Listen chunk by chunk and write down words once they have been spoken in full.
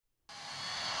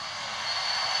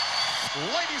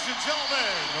Ladies and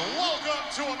gentlemen, welcome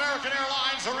to American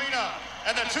Airlines Arena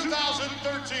and the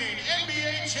 2013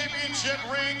 NBA Championship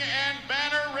Ring and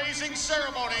Banner Raising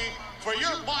Ceremony for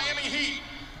your Miami Heat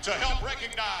to help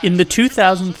recognize... In the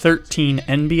 2013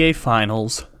 NBA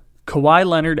Finals, Kawhi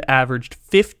Leonard averaged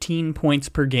 15 points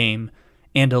per game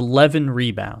and 11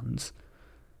 rebounds.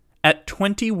 At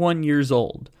 21 years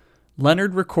old,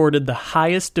 Leonard recorded the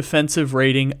highest defensive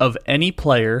rating of any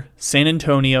player, San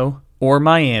Antonio or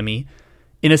Miami,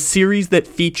 in a series that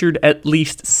featured at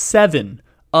least 7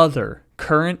 other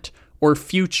current or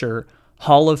future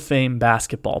Hall of Fame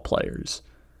basketball players.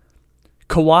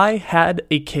 Kawhi had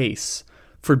a case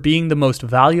for being the most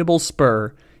valuable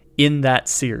Spur in that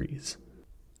series.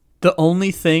 The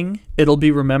only thing it'll be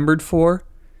remembered for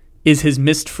is his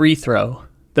missed free throw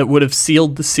that would have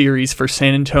sealed the series for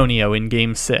San Antonio in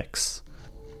Game 6.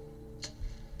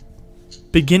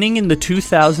 Beginning in the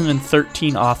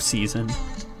 2013 offseason,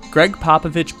 Greg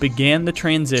Popovich began the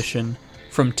transition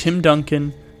from Tim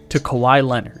Duncan to Kawhi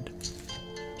Leonard.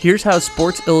 Here's how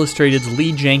Sports Illustrated's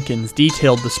Lee Jenkins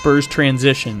detailed the Spurs'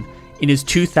 transition in his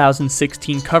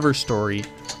 2016 cover story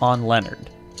on Leonard.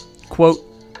 Quote,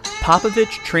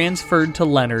 Popovich transferred to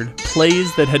Leonard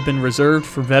plays that had been reserved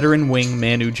for veteran wing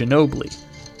Manu Ginobili.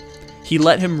 He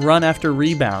let him run after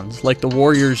rebounds like the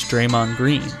Warriors' Draymond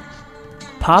Green.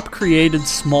 Pop created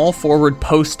small forward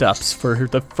post-ups for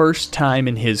the first time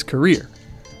in his career.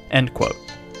 End quote.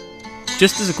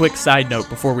 Just as a quick side note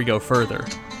before we go further,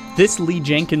 this Lee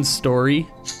Jenkins story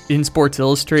in Sports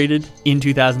Illustrated in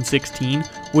 2016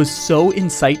 was so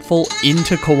insightful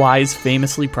into Kawhi's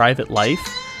famously private life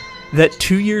that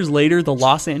 2 years later the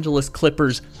Los Angeles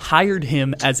Clippers hired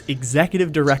him as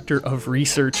Executive Director of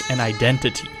Research and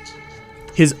Identity.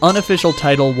 His unofficial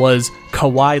title was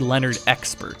Kawhi Leonard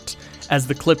Expert, as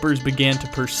the Clippers began to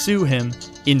pursue him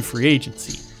in free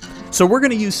agency. So we're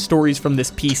going to use stories from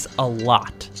this piece a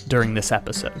lot during this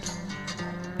episode.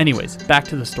 Anyways, back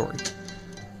to the story.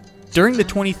 During the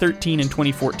 2013 and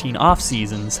 2014 off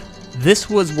seasons, this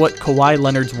was what Kawhi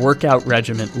Leonard's workout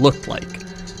regimen looked like.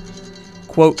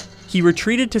 Quote, he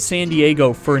retreated to San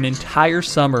Diego for an entire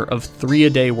summer of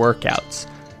 3-a-day workouts,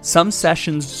 some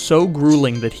sessions so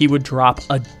grueling that he would drop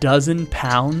 12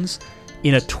 pounds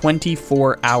in a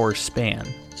 24-hour span.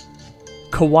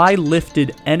 Kawhi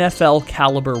lifted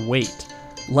NFL-caliber weight,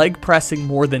 leg pressing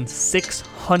more than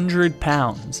 600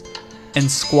 pounds and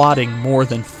squatting more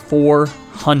than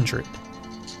 400.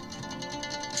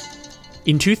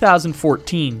 In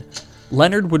 2014,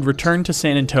 Leonard would return to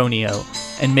San Antonio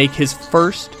and make his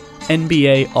first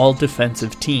NBA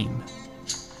All-Defensive Team.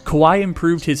 Kawhi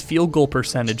improved his field goal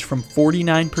percentage from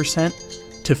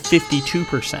 49% to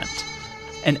 52%,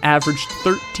 and averaged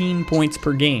 13 points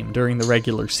per game during the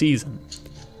regular season.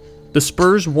 The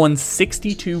Spurs won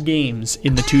 62 games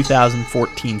in the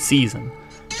 2014 season,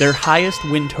 their highest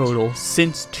win total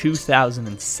since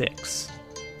 2006.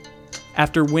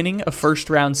 After winning a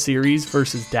first-round series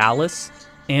versus Dallas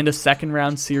and a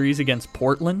second-round series against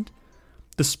Portland,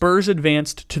 the Spurs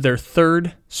advanced to their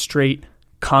third straight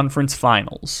conference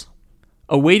finals.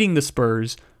 Awaiting the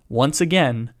Spurs, once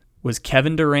again, was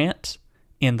Kevin Durant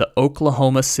and the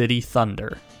Oklahoma City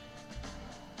Thunder.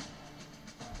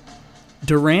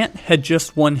 Durant had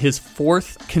just won his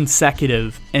 4th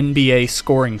consecutive NBA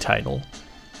scoring title,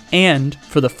 and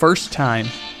for the first time,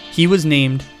 he was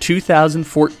named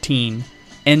 2014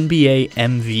 NBA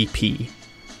MVP.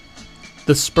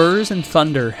 The Spurs and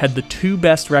Thunder had the 2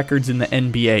 best records in the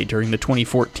NBA during the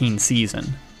 2014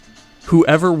 season.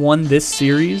 Whoever won this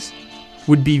series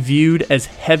would be viewed as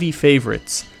heavy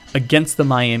favorites against the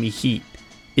Miami Heat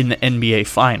in the NBA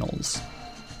Finals.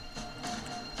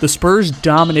 The Spurs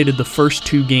dominated the first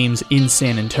 2 games in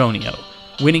San Antonio,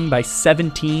 winning by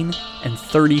 17 and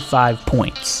 35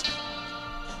 points.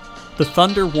 The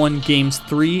Thunder won Games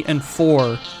 3 and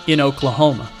 4 in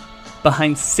Oklahoma,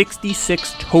 behind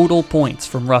 66 total points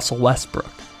from Russell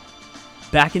Westbrook.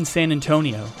 Back in San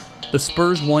Antonio, the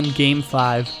Spurs won Game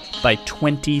 5 by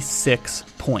 26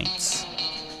 points.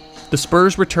 The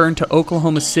Spurs returned to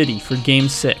Oklahoma City for Game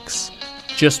 6,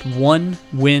 just 1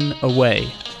 win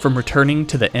away from returning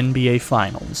to the NBA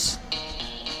Finals.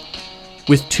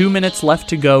 With 2 minutes left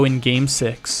to go in Game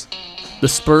 6, the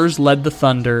Spurs led the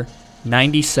Thunder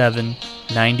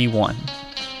 97-91.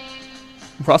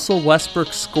 Russell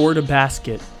Westbrook scored a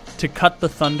basket to cut the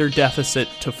Thunder deficit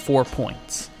to 4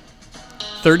 points.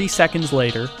 30 seconds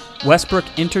later, Westbrook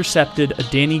intercepted a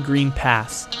Danny Green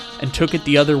pass and took it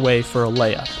the other way for a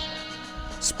layup.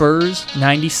 Spurs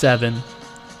 97,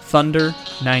 Thunder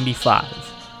 95.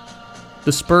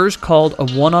 The Spurs called a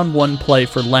one-on-one play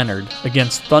for Leonard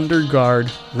against Thunder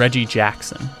guard Reggie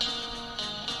Jackson.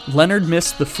 Leonard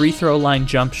missed the free throw line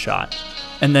jump shot,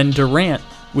 and then Durant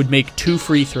would make 2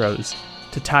 free throws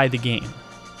to tie the game.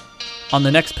 On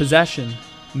the next possession,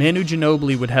 Manu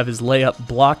Ginobili would have his layup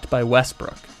blocked by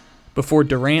Westbrook, before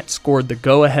Durant scored the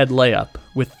go-ahead layup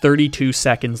with 32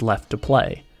 seconds left to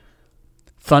play.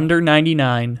 Thunder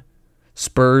 99,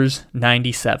 Spurs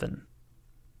 97.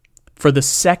 For the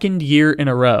second year in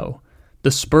a row,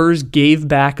 the Spurs gave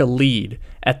back a lead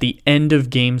at the end of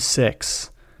Game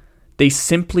 6. They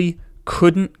simply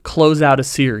couldn't close out a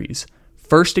series,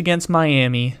 first against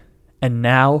Miami, and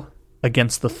now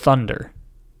against the Thunder.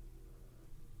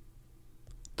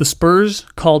 The Spurs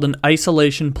called an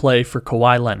isolation play for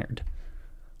Kawhi Leonard.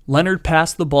 Leonard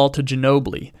passed the ball to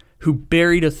Ginobili, who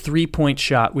buried a 3-point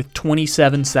shot with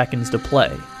 27 seconds to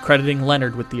play, crediting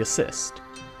Leonard with the assist.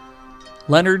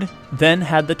 Leonard then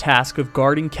had the task of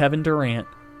guarding Kevin Durant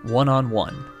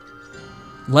one-on-one.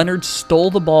 Leonard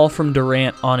stole the ball from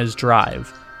Durant on his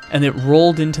drive, and it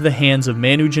rolled into the hands of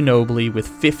Manu Ginobili with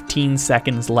 15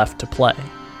 seconds left to play.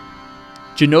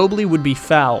 Ginobili would be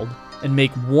fouled and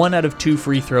make 1 out of 2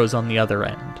 free throws on the other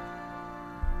end.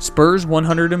 Spurs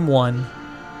 101,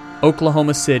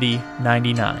 Oklahoma City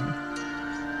 99.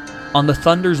 On the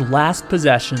Thunder's last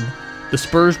possession, the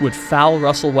Spurs would foul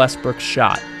Russell Westbrook's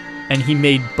shot, and he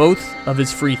made both of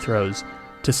his free throws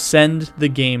to send the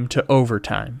game to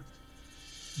overtime.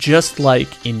 Just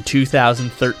like in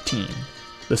 2013,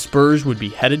 the Spurs would be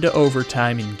headed to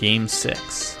overtime in Game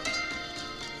 6.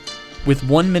 With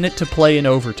 1 minute to play in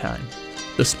overtime,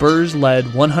 the Spurs led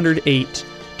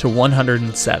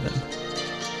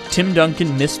 108-107. Tim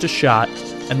Duncan missed a shot,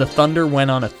 and the Thunder went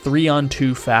on a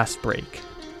 3-on-2 fast break.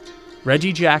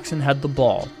 Reggie Jackson had the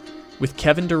ball, with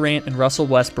Kevin Durant and Russell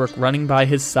Westbrook running by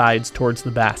his sides towards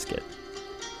the basket.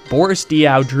 Boris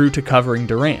Diaw drew to covering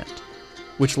Durant,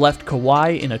 which left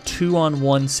Kawhi in a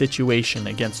 2-on-1 situation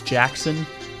against Jackson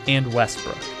and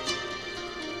Westbrook.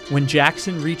 When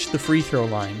Jackson reached the free throw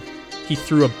line, he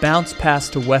threw a bounce pass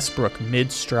to Westbrook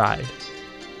mid-stride.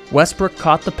 Westbrook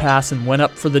caught the pass and went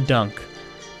up for the dunk,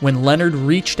 when Leonard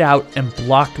reached out and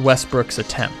blocked Westbrook's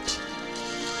attempt.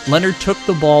 Leonard took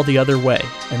the ball the other way,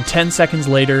 and 10 seconds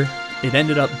later, it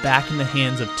ended up back in the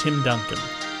hands of Tim Duncan,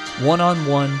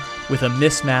 one-on-one with a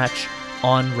mismatch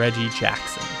on Reggie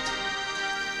Jackson.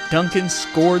 Duncan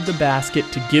scored the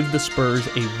basket to give the Spurs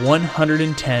a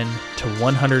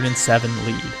 110-107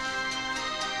 lead.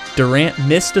 Durant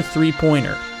missed a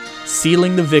 3-pointer,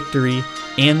 sealing the victory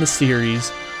and the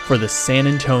series for the San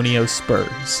Antonio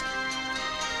Spurs.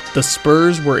 The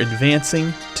Spurs were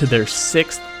advancing to their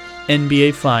 6th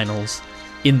NBA Finals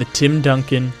in the Tim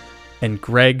Duncan and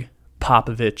Greg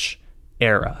Popovich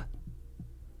era.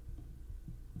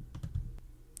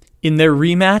 In their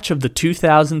rematch of the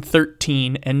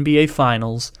 2013 NBA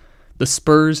Finals, the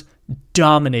Spurs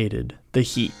dominated the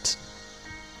Heat.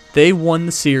 They won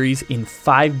the series in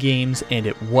 5 games, and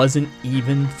it wasn't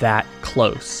even that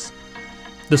close.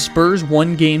 The Spurs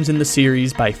won games in the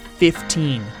series by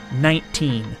 15,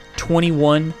 19,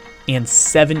 21, and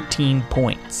 17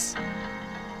 points.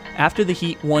 After the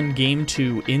Heat won Game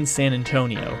 2 in San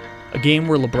Antonio, a game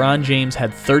where LeBron James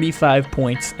had 35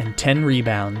 points and 10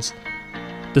 rebounds,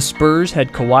 the Spurs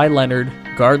had Kawhi Leonard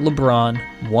guard LeBron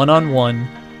one-on-one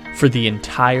for the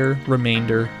entire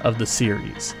remainder of the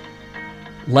series.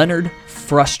 Leonard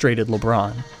frustrated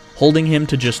LeBron, holding him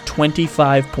to just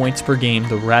 25 points per game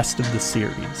the rest of the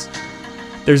series.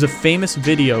 There's a famous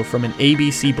video from an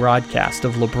ABC broadcast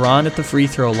of LeBron at the free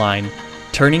throw line,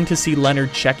 turning to see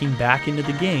Leonard checking back into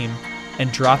the game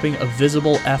and dropping a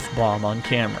visible F-bomb on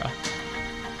camera.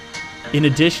 In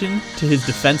addition to his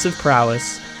defensive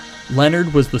prowess,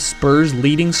 Leonard was the Spurs'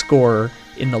 leading scorer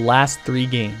in the last 3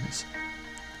 games.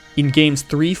 In Games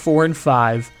 3, 4, and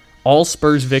 5, all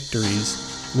Spurs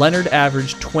victories, Leonard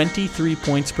averaged 23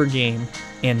 points per game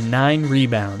and 9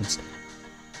 rebounds.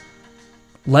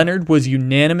 Leonard was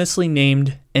unanimously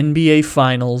named NBA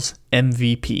Finals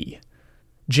MVP.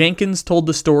 Jenkins told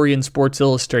the story in Sports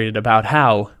Illustrated about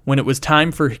how, when it was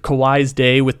time for Kawhi's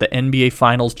day with the NBA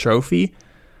Finals trophy,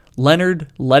 Leonard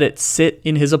let it sit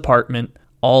in his apartment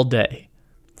all day.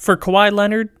 For Kawhi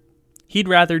Leonard, he'd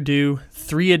rather do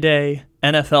 3-a-day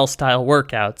NFL-style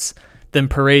workouts than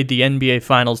parade the NBA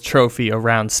Finals trophy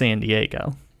around San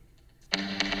Diego.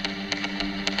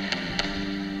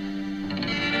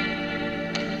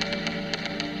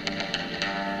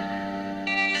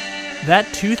 That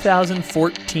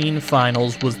 2014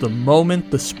 Finals was the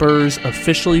moment the Spurs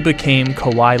officially became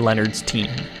Kawhi Leonard's team.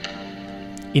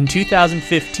 In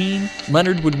 2015,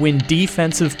 Leonard would win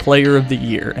Defensive Player of the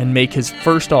Year and make his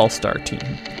first All-Star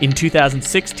team. In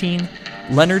 2016,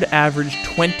 Leonard averaged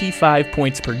 25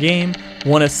 points per game,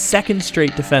 won a second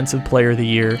straight Defensive Player of the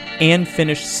Year, and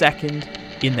finished second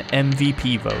in the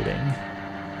MVP voting.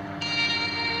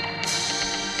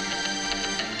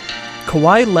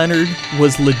 Kawhi Leonard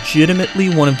was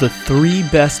legitimately one of the 3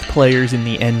 best players in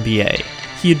the NBA.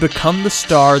 He had become the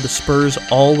star the Spurs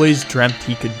always dreamt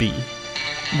he could be.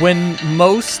 When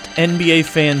most NBA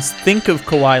fans think of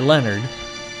Kawhi Leonard,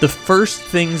 the first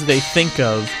things they think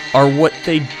of are what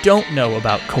they don't know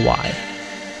about Kawhi.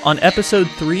 On episode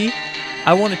 3,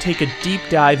 I want to take a deep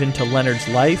dive into Leonard's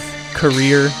life,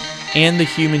 career, and the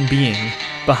human being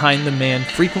behind the man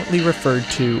frequently referred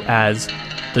to as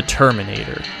the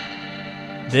Terminator.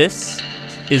 This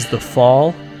is the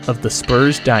fall of the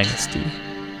Spurs dynasty.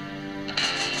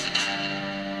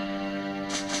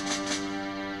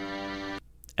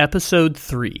 Episode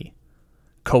 3,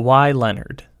 Kawhi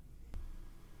Leonard.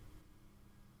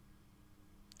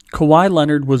 Kawhi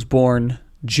Leonard was born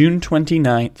June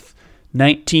 29th,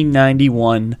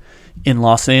 1991 in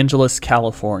Los Angeles,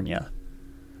 California.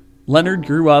 Leonard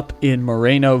grew up in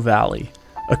Moreno Valley,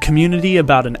 a community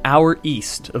about an hour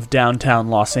east of downtown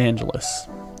Los Angeles.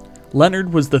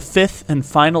 Leonard was the 5th and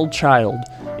final child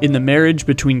in the marriage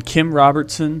between Kim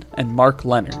Robertson and Mark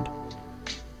Leonard.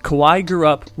 Kawhi grew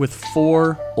up with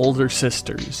 4 older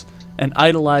sisters and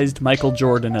idolized Michael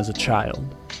Jordan as a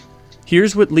child.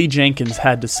 Here's what Lee Jenkins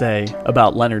had to say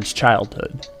about Leonard's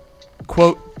childhood.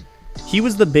 Quote, "He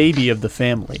was the baby of the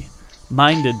family,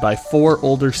 minded by 4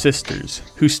 older sisters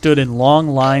who stood in long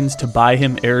lines to buy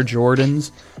him Air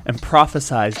Jordans and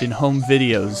prophesized in home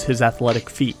videos his athletic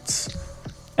feats.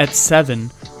 At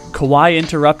 7, Kawhi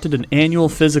interrupted an annual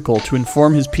physical to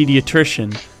inform his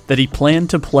pediatrician that he planned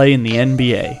to play in the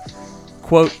NBA.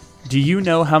 Quote, 'Do you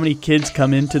know how many kids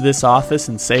come into this office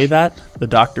and say that?' the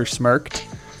doctor smirked.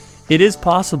 It is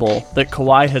possible that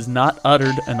Kawhi has not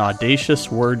uttered an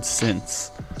audacious word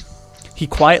since. He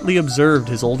quietly observed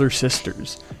his older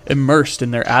sisters, immersed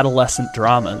in their adolescent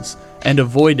dramas, and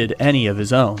avoided any of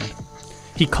his own.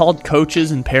 He called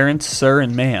coaches and parents sir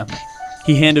and ma'am.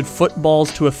 He handed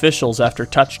footballs to officials after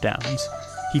touchdowns.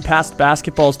 He passed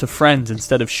basketballs to friends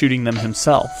instead of shooting them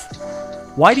himself.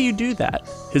 Why do you do that?"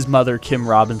 his mother Kim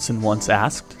Robinson once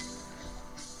asked.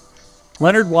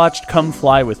 Leonard watched Come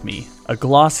Fly With Me, a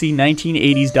glossy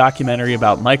 1980s documentary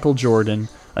about Michael Jordan,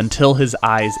 until his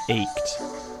eyes ached.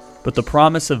 But the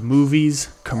promise of movies,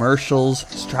 commercials,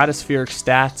 stratospheric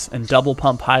stats, and double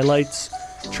pump highlights,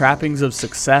 trappings of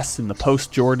success in the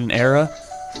post-Jordan era,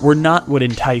 were not what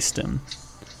enticed him.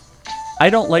 "I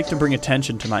don't like to bring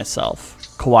attention to myself,"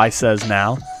 Kawhi says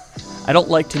now. "I don't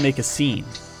like to make a scene.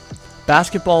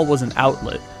 Basketball was an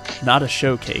outlet, not a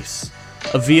showcase,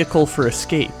 a vehicle for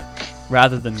escape,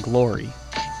 rather than glory.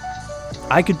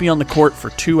 I could be on the court for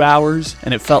 2 hours,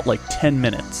 and it felt like 10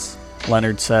 minutes,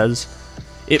 Leonard says.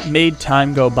 It made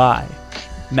time go by.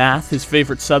 Math, his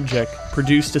favorite subject,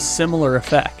 produced a similar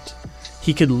effect.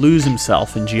 He could lose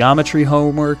himself in geometry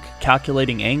homework,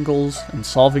 calculating angles, and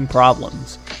solving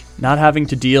problems, not having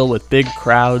to deal with big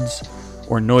crowds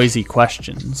or noisy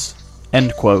questions."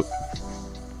 End quote.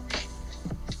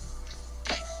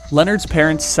 Leonard's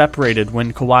parents separated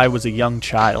when Kawhi was a young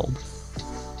child.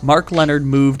 Mark Leonard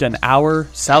moved an hour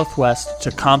southwest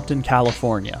to Compton,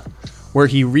 California, where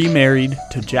he remarried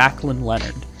to Jacqueline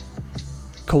Leonard.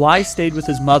 Kawhi stayed with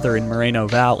his mother in Moreno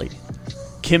Valley.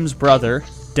 Kim's brother,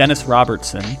 Dennis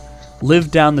Robertson,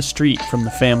 lived down the street from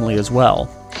the family as well.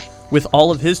 With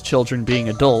all of his children being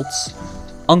adults,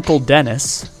 Uncle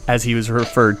Dennis, as he was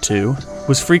referred to,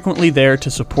 was frequently there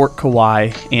to support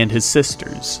Kawhi and his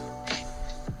sisters.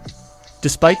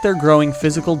 Despite their growing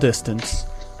physical distance,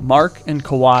 Mark and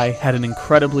Kawhi had an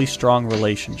incredibly strong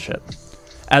relationship.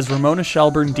 As Ramona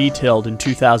Shelburne detailed in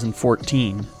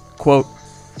 2014, quote,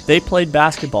 "They played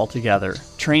basketball together,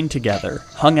 trained together,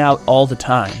 hung out all the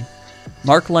time.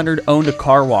 Mark Leonard owned a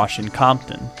car wash in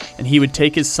Compton, and he would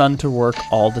take his son to work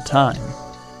all the time."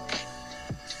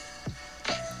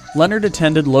 Leonard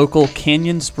attended local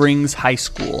Canyon Springs High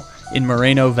School in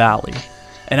Moreno Valley,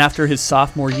 and after his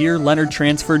sophomore year, Leonard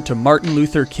transferred to Martin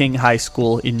Luther King High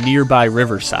School in nearby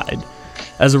Riverside,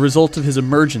 as a result of his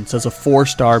emergence as a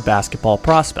 4-star basketball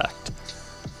prospect.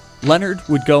 Leonard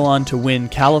would go on to win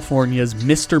California's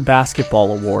Mr.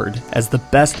 Basketball Award as the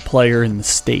best player in the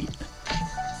state.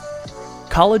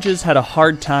 Colleges had a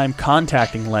hard time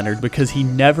contacting Leonard because he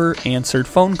never answered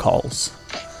phone calls.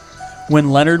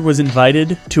 When Leonard was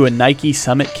invited to a Nike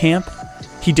Summit camp,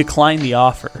 he declined the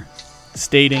offer,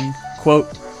 stating, quote,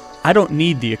 "I don't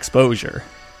need the exposure."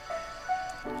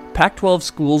 Pac-12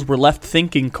 schools were left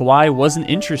thinking Kawhi wasn't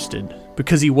interested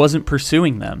because he wasn't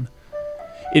pursuing them.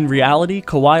 In reality,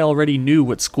 Kawhi already knew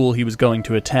what school he was going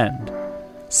to attend: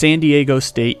 San Diego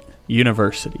State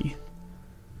University.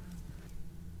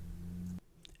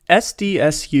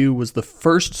 SDSU was the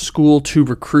first school to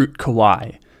recruit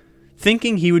Kawhi,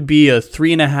 thinking he would be a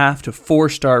 3.5 to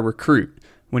 4-star recruit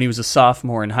when he was a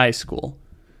sophomore in high school.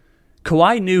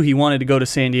 Kawhi knew he wanted to go to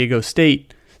San Diego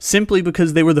State simply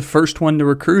because they were the first one to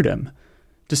recruit him,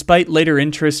 despite later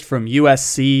interest from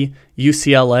USC,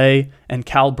 UCLA, and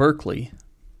Cal Berkeley.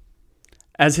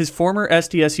 As his former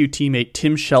SDSU teammate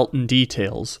Tim Shelton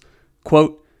details,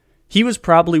 quote, "He was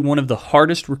probably one of the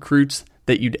hardest recruits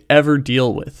that you'd ever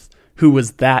deal with, who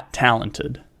was that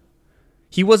talented.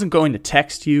 He wasn't going to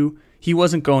text you, he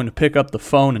wasn't going to pick up the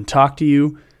phone and talk to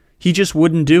you, he just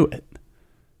wouldn't do it.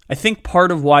 I think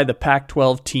part of why the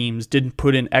Pac-12 teams didn't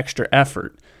put in extra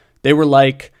effort, they were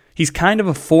like, he's kind of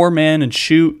a four-man and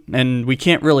shoot, and we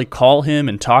can't really call him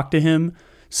and talk to him,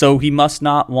 so he must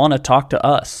not want to talk to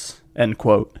us," end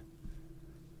quote.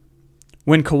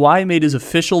 When Kawhi made his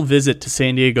official visit to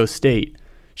San Diego State,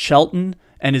 Shelton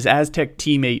and his Aztec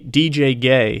teammate DJ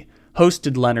Gay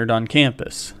hosted Leonard on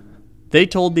campus. They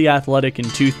told The Athletic in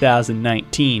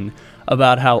 2019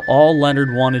 about how all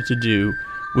Leonard wanted to do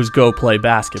was go play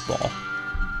basketball.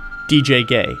 DJ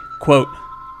Gay, quote,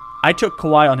 "I took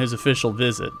Kawhi on his official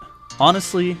visit.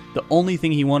 Honestly, the only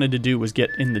thing he wanted to do was get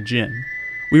in the gym.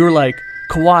 We were like,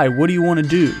 Kawhi, what do you want to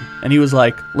do? And he was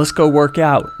like, let's go work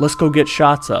out. Let's go get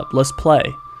shots up. Let's play."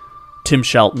 Tim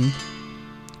Shelton,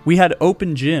 "We had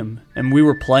open gym and we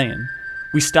were playing.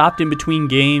 We stopped in between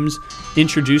games,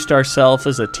 introduced ourselves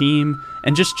as a team,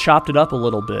 and just chopped it up a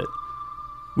little bit.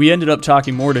 We ended up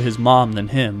talking more to his mom than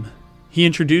him. He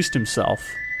introduced himself.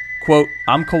 Quote,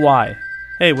 'I'm Kawhi.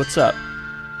 Hey, what's up?'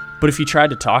 But if you tried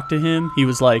to talk to him, he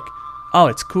was like, 'Oh,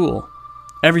 it's cool.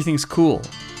 Everything's cool.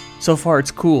 So far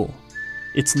it's cool.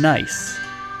 It's nice.'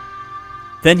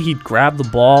 Then he'd grab the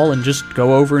ball and just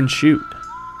go over and shoot.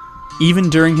 Even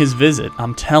during his visit,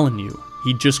 I'm telling you,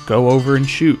 he'd just go over and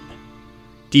shoot."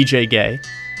 DJ Gay,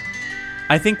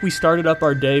 "I think we started up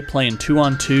our day playing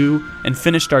 2-on-2 and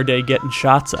finished our day getting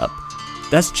shots up.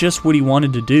 That's just what he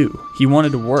wanted to do. He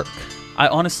wanted to work. I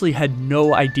honestly had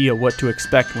no idea what to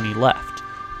expect when he left.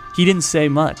 He didn't say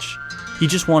much. He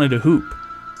just wanted to hoop.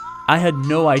 I had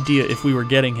no idea if we were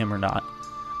getting him or not.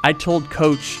 I told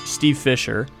Coach Steve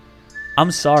Fisher,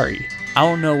 'I'm sorry, I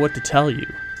don't know what to tell you.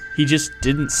 He just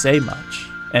didn't say much,'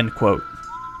 end quote.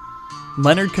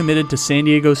 Leonard committed to San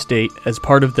Diego State as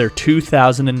part of their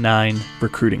 2009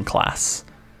 recruiting class.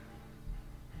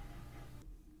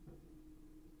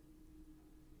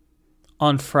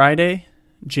 On Friday,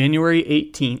 January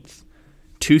 18th,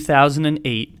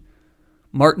 2008,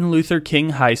 Martin Luther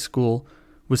King High School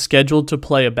was scheduled to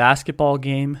play a basketball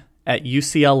game at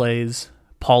UCLA's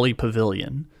Pauley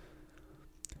Pavilion.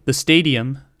 The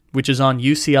stadium, which is on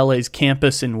UCLA's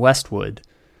campus in Westwood,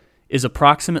 is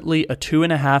approximately a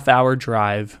 2.5-hour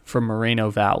drive from Moreno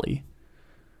Valley.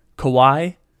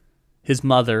 Kawhi, his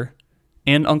mother,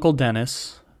 and Uncle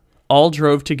Dennis all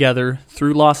drove together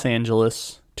through Los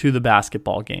Angeles to the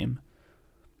basketball game.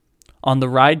 On the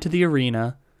ride to the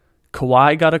arena,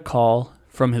 Kawhi got a call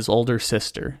from his older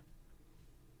sister.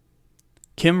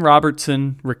 Kim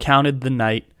Robertson recounted the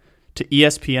night to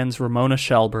ESPN's Ramona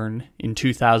Shelburne in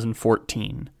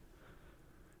 2014.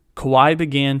 Kawhi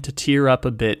began to tear up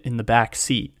a bit in the back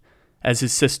seat as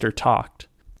his sister talked.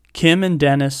 Kim and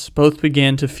Dennis both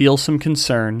began to feel some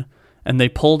concern, and they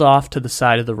pulled off to the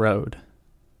side of the road.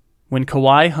 When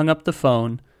Kawhi hung up the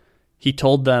phone, he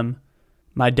told them,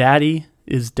 "My daddy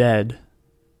is dead."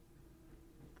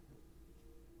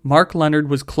 Mark Leonard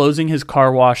was closing his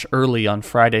car wash early on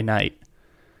Friday night.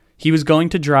 He was going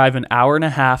to drive an hour and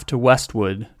a half to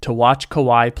Westwood to watch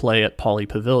Kawhi play at Pauley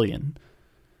Pavilion.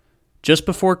 Just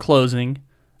before closing,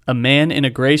 a man in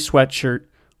a gray sweatshirt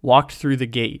walked through the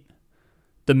gate.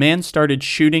 The man started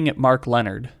shooting at Mark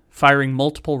Leonard, firing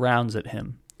multiple rounds at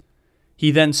him.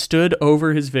 He then stood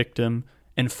over his victim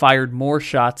and fired more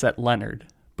shots at Leonard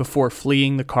before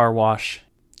fleeing the car wash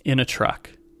in a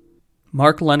truck.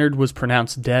 Mark Leonard was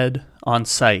pronounced dead on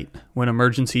site when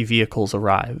emergency vehicles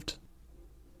arrived.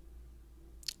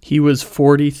 He was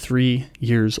 43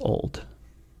 years old.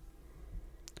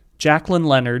 Jacqueline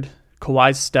Leonard,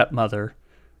 Kawhi's stepmother,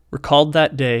 recalled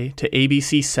that day to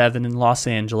ABC 7 in Los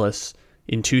Angeles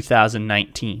in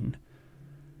 2019.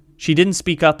 She didn't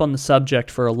speak up on the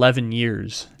subject for 11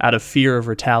 years out of fear of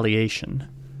retaliation.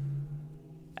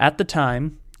 At the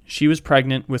time, she was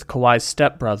pregnant with Kawhi's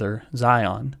stepbrother,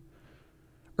 Zion.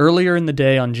 Earlier in the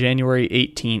day on January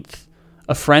 18th,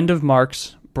 a friend of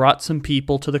Mark's brought some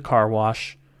people to the car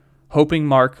wash, hoping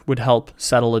Mark would help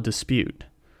settle a dispute.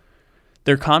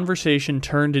 Their conversation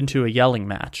turned into a yelling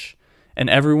match, and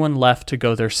everyone left to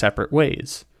go their separate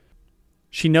ways.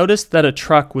 She noticed that a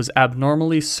truck was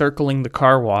abnormally circling the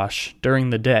car wash during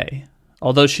the day,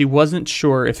 although she wasn't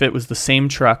sure if it was the same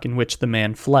truck in which the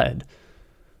man fled.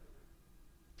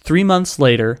 3 months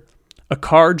later, a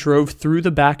car drove through the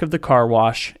back of the car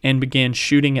wash and began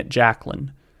shooting at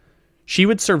Jacqueline. She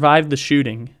would survive the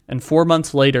shooting, and 4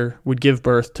 months later would give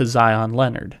birth to Zion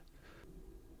Leonard.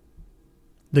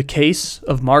 The case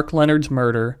of Mark Leonard's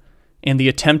murder and the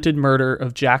attempted murder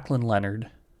of Jacqueline Leonard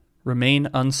remain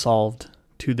unsolved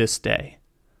to this day.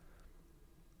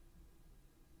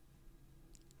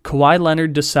 Kawhi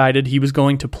Leonard decided he was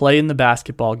going to play in the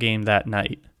basketball game that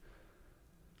night.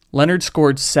 Leonard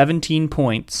scored 17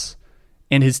 points,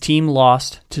 and his team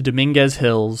lost to Dominguez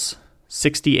Hills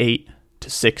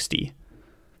 68-60.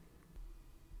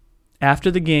 After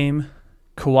the game,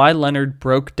 Kawhi Leonard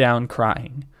broke down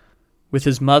crying, with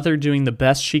his mother doing the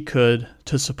best she could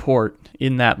to support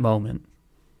in that moment.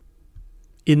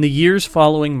 In the years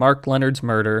following Mark Leonard's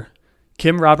murder,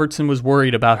 Kim Robertson was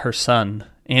worried about her son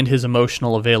and his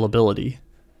emotional availability.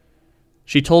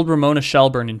 She told Ramona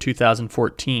Shelburne in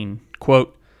 2014,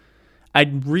 quote, "I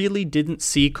really didn't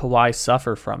see Kawhi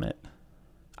suffer from it.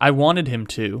 I wanted him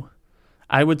to.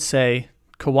 I would say,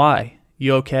 Kawhi,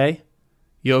 you okay?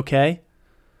 You okay?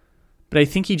 But I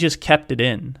think he just kept it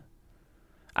in.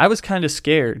 I was kind of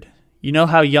scared. You know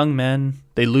how young men,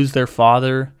 they lose their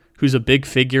father, who's a big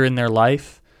figure in their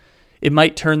life? It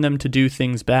might turn them to do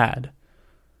things bad.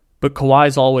 But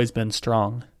Kawhi's always been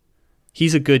strong.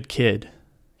 He's a good kid.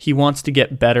 He wants to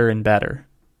get better and better."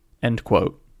 End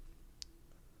quote.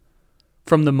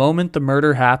 From the moment the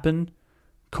murder happened,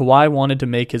 Kawhi wanted to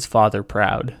make his father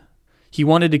proud. He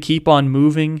wanted to keep on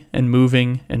moving and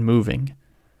moving and moving.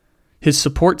 His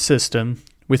support system,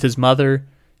 with his mother,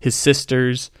 his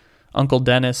sisters, Uncle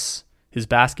Dennis, his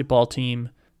basketball team,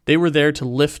 they were there to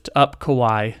lift up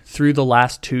Kawhi through the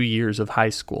last 2 years of high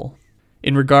school.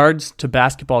 In regards to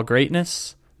basketball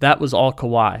greatness, that was all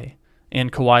Kawhi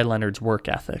and Kawhi Leonard's work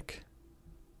ethic.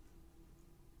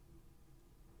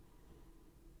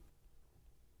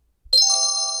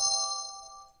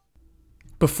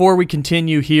 Before we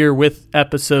continue here with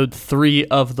episode 3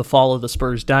 of The Fall of the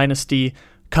Spurs Dynasty,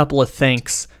 a couple of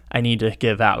thanks I need to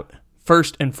give out.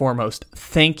 First and foremost,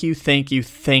 thank you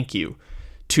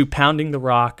to Pounding the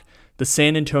Rock, the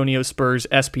San Antonio Spurs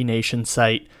SB Nation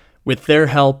site. With their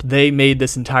help, they made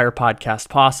this entire podcast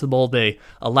possible. They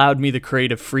allowed me the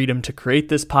creative freedom to create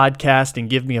this podcast and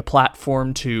give me a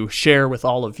platform to share with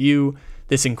all of you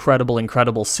this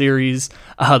incredible series.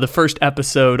 The first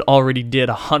episode already did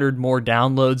 100 more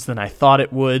downloads than I thought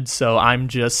it would, so I'm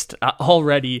just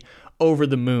already over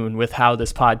the moon with how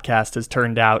this podcast has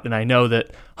turned out, and I know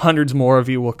that hundreds more of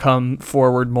you will come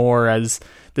forward more as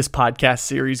this podcast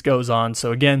series goes on.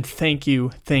 So again, thank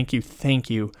you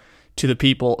to the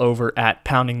people over at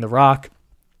Pounding the Rock.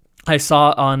 I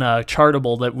saw on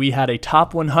Chartable that we had a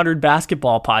top 100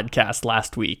 basketball podcast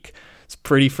last week. It's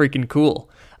pretty freaking cool.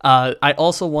 I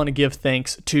also want to give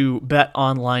thanks to Bet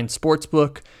Online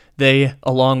Sportsbook. They,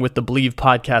 along with the Believe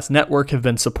Podcast Network, have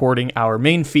been supporting our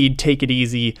main feed, Take It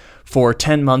Easy, for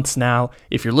 10 months now.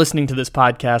 If you're listening to this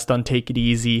podcast on Take It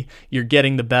Easy, you're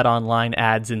getting the Bet Online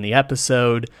ads in the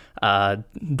episode.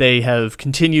 They have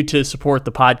continued to support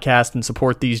the podcast and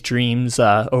support these dreams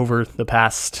over the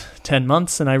past 10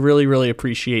 months, and I really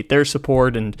appreciate their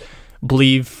support and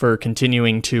Believe for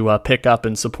continuing to pick up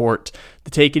and support the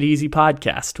Take It Easy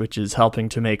podcast, which is helping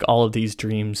to make all of these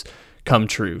dreams come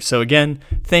true. So again,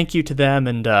 thank you to them,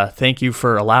 and thank you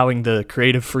for allowing the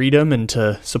creative freedom and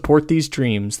to support these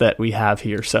dreams that we have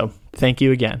here. So thank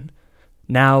you again.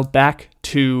 Now back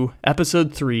to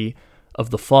episode 3 of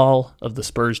The Fall of the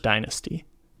Spurs Dynasty.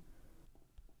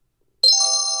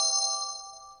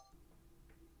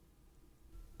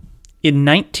 In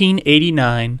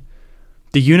 1989,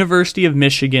 the University of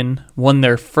Michigan won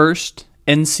their first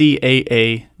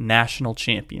NCAA national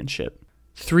championship.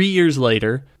 3 years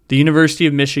later, the University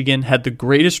of Michigan had the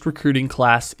greatest recruiting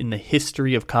class in the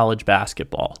history of college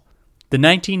basketball. The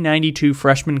 1992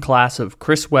 freshman class of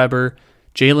Chris Webber,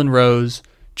 Jalen Rose,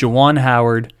 Juwan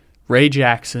Howard, Ray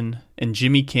Jackson, and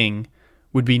Jimmy King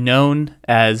would be known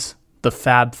as the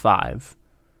Fab Five.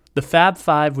 The Fab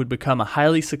Five would become a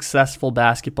highly successful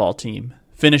basketball team,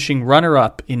 finishing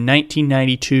runner-up in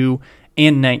 1992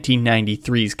 and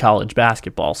 1993's college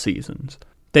basketball seasons.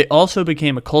 They also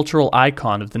became a cultural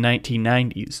icon of the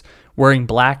 1990s, wearing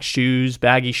black shoes,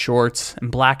 baggy shorts, and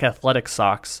black athletic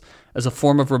socks as a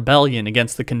form of rebellion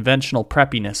against the conventional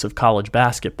preppiness of college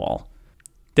basketball.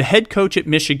 The head coach at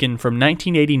Michigan from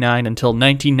 1989 until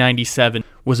 1997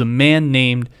 was a man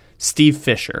named Steve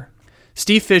Fisher.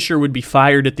 Steve Fisher would be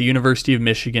fired at the University of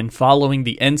Michigan following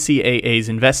the NCAA's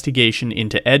investigation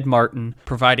into Ed Martin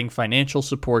providing financial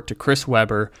support to Chris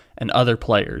Webber and other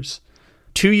players.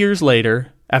 2 years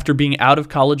later, after being out of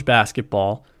college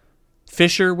basketball,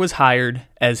 Fisher was hired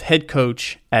as head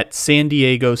coach at San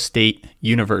Diego State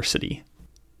University.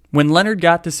 When Leonard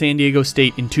got to San Diego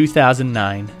State in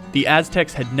 2009, the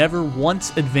Aztecs had never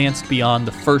once advanced beyond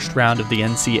the first round of the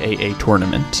NCAA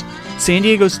tournament. San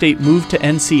Diego State moved to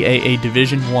NCAA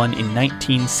Division I in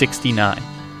 1969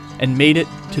 and made it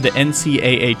to the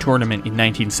NCAA tournament in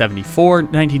 1974,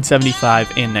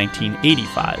 1975, and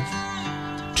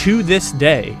 1985. To this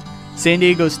day, San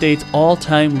Diego State's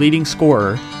all-time leading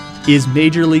scorer is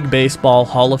Major League Baseball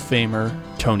Hall of Famer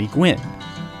Tony Gwynn.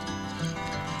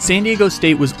 San Diego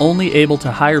State was only able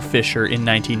to hire Fisher in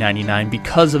 1999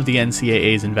 because of the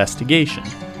NCAA's investigation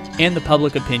and the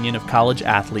public opinion of college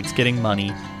athletes getting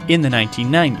money in the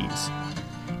 1990s.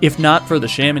 If not for the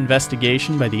sham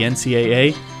investigation by the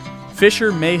NCAA,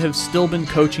 Fisher may have still been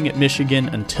coaching at Michigan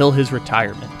until his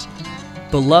retirement,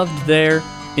 beloved there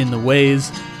in the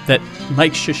ways that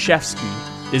Mike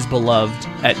Krzyzewski is beloved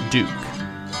at Duke.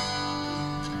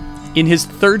 In his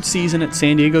third season at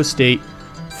San Diego State,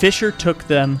 Fisher took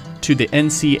them to the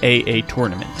NCAA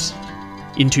tournament.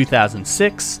 In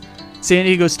 2006, San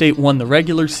Diego State won the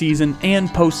regular season and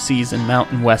postseason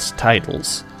Mountain West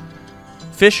titles.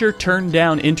 Fisher turned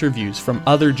down interviews from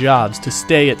other jobs to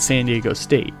stay at San Diego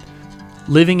State.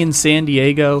 Living in San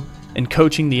Diego and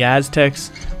coaching the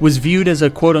Aztecs was viewed as a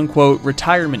quote-unquote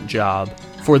retirement job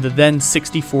for the then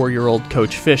 64-year-old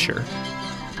Coach Fisher.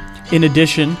 In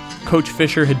addition, Coach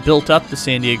Fisher had built up the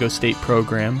San Diego State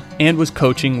program and was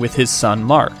coaching with his son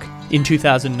Mark. In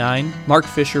 2009, Mark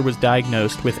Fisher was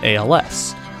diagnosed with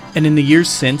ALS. And in the years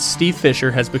since, Steve Fisher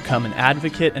has become an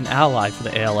advocate and ally for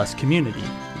the ALS community,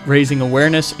 raising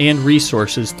awareness and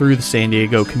resources through the San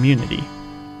Diego community.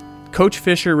 Coach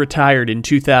Fisher retired in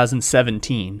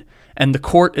 2017, and the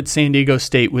court at San Diego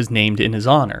State was named in his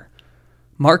honor.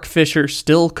 Mark Fisher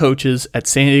still coaches at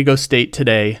San Diego State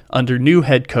today under new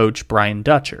head coach Brian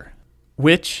Dutcher,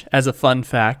 which, as a fun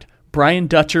fact, Brian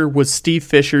Dutcher was Steve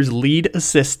Fisher's lead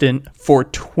assistant for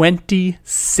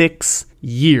 26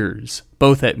 years,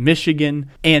 both at Michigan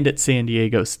and at San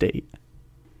Diego State.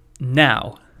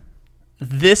 Now,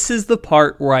 this is the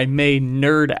part where I may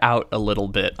nerd out a little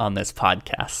bit on this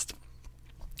podcast.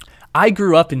 I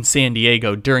grew up in San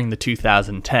Diego during the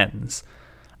 2010s.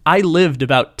 I lived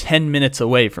about 10 minutes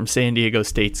away from San Diego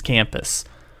State's campus.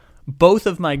 Both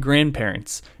of my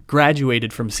grandparents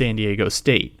graduated from San Diego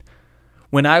State.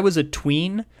 When I was a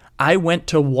tween, I went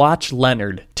to watch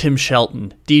Leonard, Tim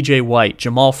Shelton, DJ White,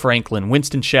 Jamal Franklin,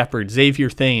 Winston Shepard, Xavier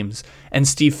Thames, and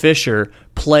Steve Fisher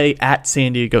play at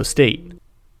San Diego State.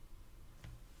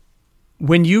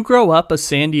 When you grow up a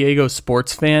San Diego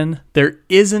sports fan, there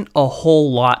isn't a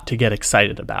whole lot to get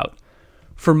excited about.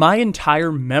 For my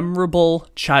entire memorable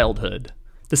childhood,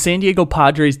 the San Diego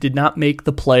Padres did not make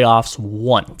the playoffs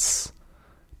once.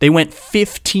 They went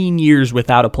 15 years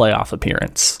without a playoff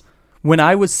appearance. When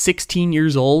I was 16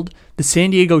 years old, the San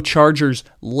Diego Chargers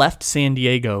left San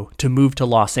Diego to move to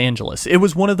Los Angeles. It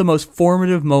was one of the most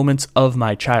formative moments of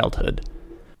my childhood.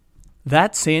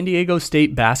 That San Diego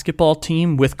State basketball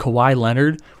team with Kawhi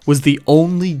Leonard was the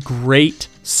only great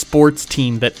sports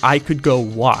team that I could go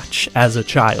watch as a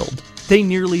child. They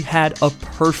nearly had a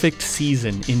perfect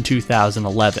season in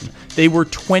 2011. They were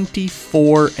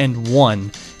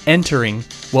 24-1, entering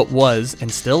what was,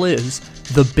 and still is,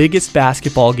 the biggest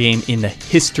basketball game in the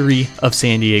history of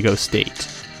San Diego State.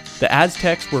 The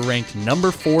Aztecs were ranked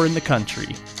number 4 in the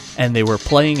country, and they were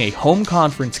playing a home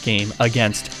conference game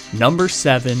against number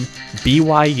 7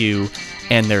 BYU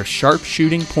and their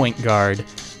sharpshooting point guard,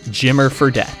 Jimmer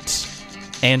Fredette.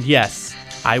 And yes,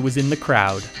 I was in the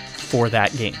crowd for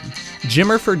that game.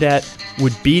 Jimmer Fredette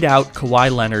would beat out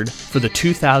Kawhi Leonard for the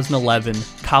 2011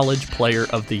 College Player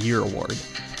of the Year award.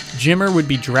 Jimmer would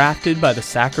be drafted by the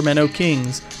Sacramento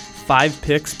Kings 5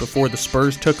 picks before the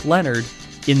Spurs took Leonard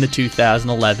in the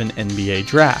 2011 NBA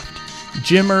draft.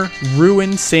 Jimmer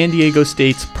ruined San Diego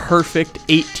State's perfect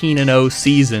 18-0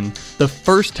 season the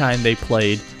first time they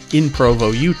played in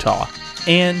Provo, Utah,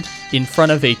 and in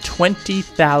front of a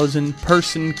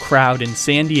 20,000-person crowd in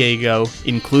San Diego,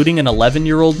 including an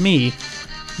 11-year-old me,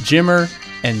 Jimmer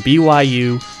and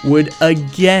BYU would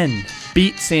again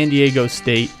beat San Diego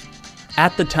State.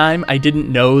 At the time, I didn't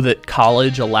know that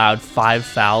college allowed 5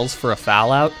 fouls for a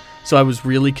foul out, so I was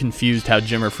really confused how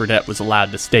Jimmer Fredette was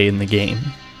allowed to stay in the game.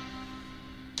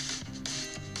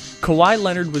 Kawhi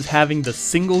Leonard was having the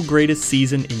single greatest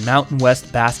season in Mountain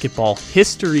West basketball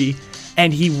history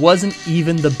And he wasn't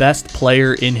even the best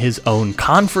player in his own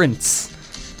conference.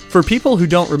 For people who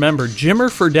don't remember, Jimmer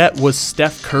Fredette was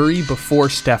Steph Curry before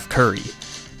Steph Curry.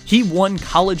 He won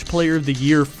College Player of the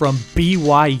Year from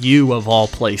BYU of all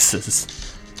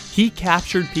places. He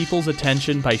captured people's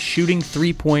attention by shooting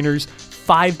three-pointers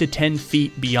 5 to 10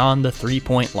 feet beyond the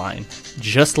three-point line,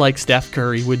 just like Steph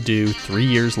Curry would do 3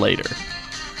 years later.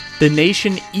 The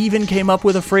nation even came up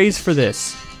with a phrase for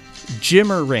this: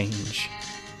 Jimmer range.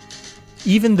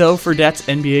 Even though Fredette's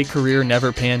NBA career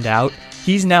never panned out,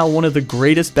 he's now one of the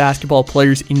greatest basketball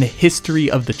players in the history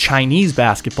of the Chinese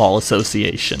Basketball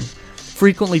Association,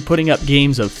 frequently putting up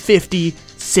games of 50,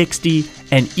 60,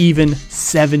 and even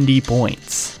 70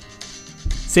 points.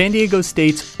 San Diego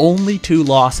State's only 2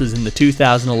 losses in the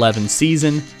 2011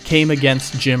 season came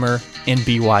against Jimmer and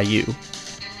BYU.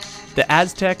 The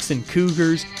Aztecs and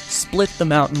Cougars split the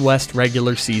Mountain West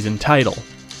regular season title,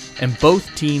 and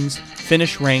both teams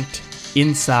finished ranked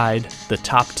inside the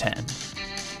top 10.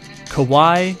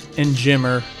 Kawhi and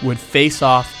Jimmer would face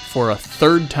off for a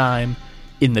third time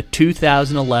in the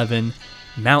 2011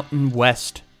 Mountain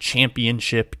West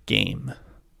Championship game.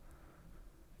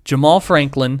 Jamal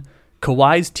Franklin,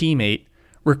 Kawhi's teammate,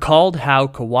 recalled how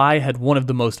Kawhi had one of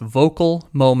the most vocal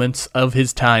moments of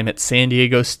his time at San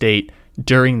Diego State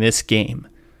during this game.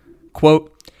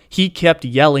 Quote, "He kept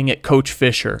yelling at Coach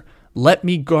Fisher, 'Let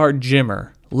me guard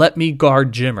Jimmer, let me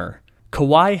guard Jimmer.'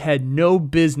 Kawhi had no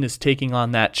business taking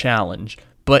on that challenge,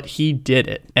 but he did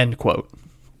it." End quote.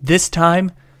 This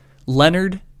time,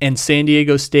 Leonard and San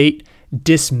Diego State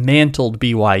dismantled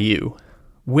BYU,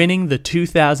 winning the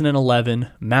 2011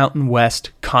 Mountain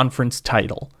West Conference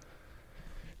title.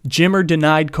 Jimmer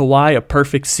denied Kawhi a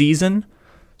perfect season,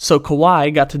 so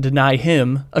Kawhi got to deny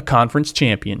him a conference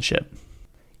championship.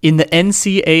 In the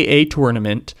NCAA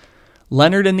tournament,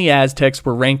 Leonard and the Aztecs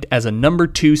were ranked as a number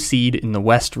 2 seed in the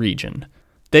West region.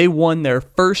 They won their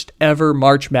first ever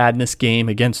March Madness game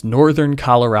against Northern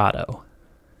Colorado.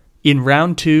 In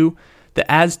round 2, the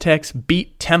Aztecs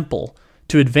beat Temple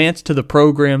to advance to the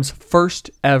program's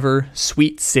first ever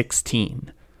Sweet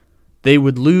 16. They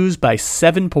would lose by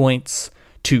 7 points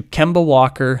to Kemba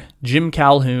Walker, Jim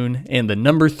Calhoun, and the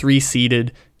number 3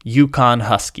 seeded UConn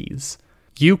Huskies.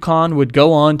 UConn would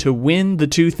go on to win the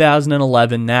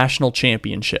 2011 national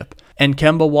championship, and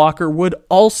Kemba Walker would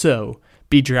also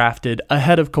be drafted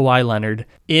ahead of Kawhi Leonard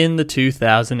in the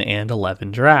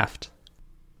 2011 draft.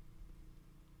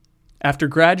 After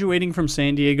graduating from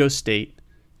San Diego State,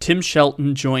 Tim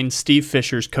Shelton joined Steve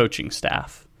Fisher's coaching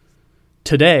staff.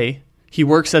 Today, he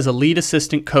works as a lead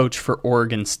assistant coach for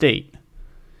Oregon State.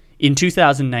 In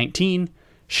 2019,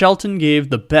 Shelton gave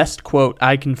the best quote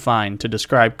I can find to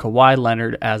describe Kawhi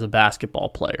Leonard as a basketball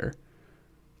player.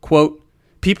 Quote,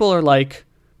 "People are like,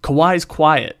 Kawhi's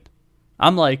quiet.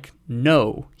 I'm like,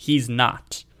 no, he's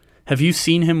not. Have you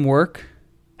seen him work?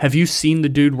 Have you seen the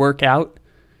dude work out?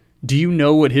 Do you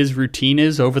know what his routine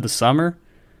is over the summer?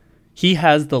 He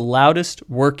has the loudest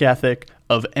work ethic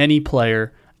of any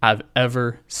player I've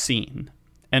ever seen."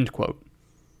 End quote.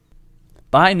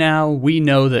 By now, we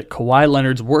know that Kawhi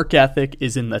Leonard's work ethic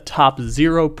is in the top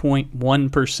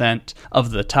 0.1%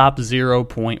 of the top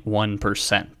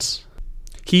 0.1%.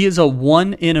 He is a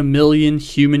 1 in a million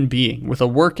human being with a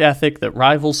work ethic that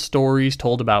rivals stories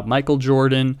told about Michael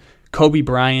Jordan, Kobe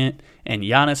Bryant, and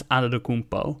Giannis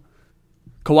Antetokounmpo.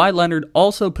 Kawhi Leonard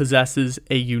also possesses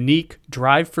a unique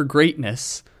drive for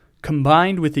greatness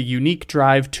combined with a unique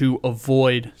drive to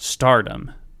avoid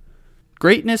stardom.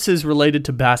 Greatness is related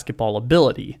to basketball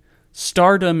ability.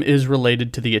 Stardom is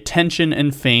related to the attention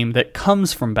and fame that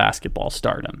comes from basketball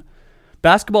stardom.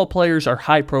 Basketball players are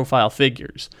high-profile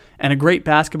figures, and a great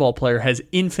basketball player has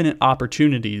infinite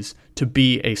opportunities to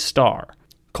be a star.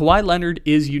 Kawhi Leonard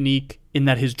is unique in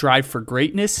that his drive for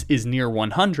greatness is near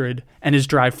 100, and his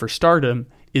drive for stardom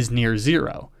is near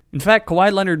 0. In fact,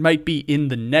 Kawhi Leonard might be in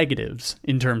the negatives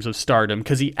in terms of stardom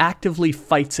because he actively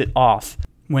fights it off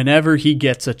whenever he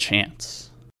gets a chance.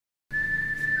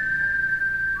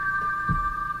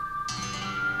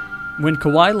 When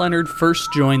Kawhi Leonard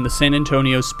first joined the San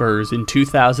Antonio Spurs in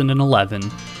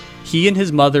 2011, he and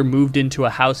his mother moved into a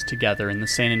house together in the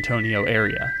San Antonio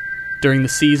area. During the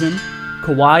season,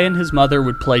 Kawhi and his mother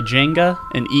would play Jenga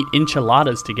and eat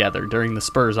enchiladas together during the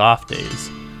Spurs' off days.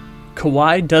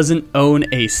 Kawhi doesn't own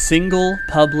a single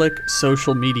public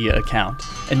social media account,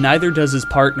 and neither does his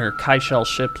partner, Kaishel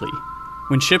Shipley.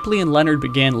 When Shipley and Leonard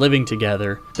began living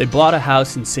together, they bought a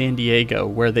house in San Diego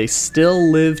where they still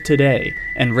live today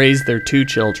and raised their 2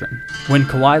 children. When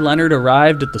Kawhi Leonard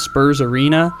arrived at the Spurs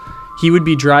arena, he would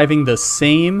be driving the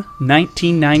same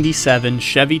 1997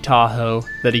 Chevy Tahoe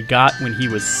that he got when he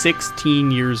was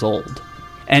 16 years old.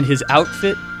 and his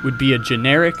outfit would be a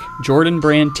generic Jordan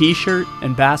Brand t-shirt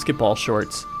and basketball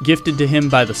shorts gifted to him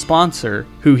by the sponsor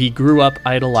who he grew up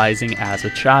idolizing as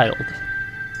a child.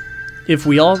 If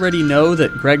we already know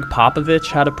that Greg Popovich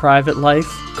had a private life,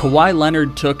 Kawhi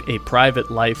Leonard took a private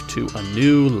life to a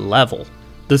new level.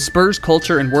 The Spurs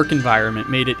culture and work environment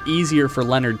made it easier for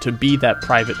Leonard to be that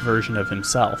private version of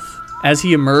himself. As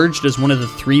he emerged as one of the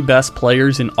 3 best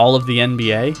players in all of the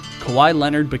NBA, Kawhi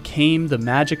Leonard became the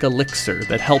magic elixir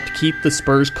that helped keep the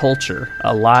Spurs culture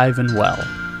alive and well.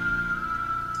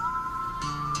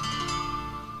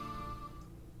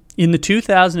 In the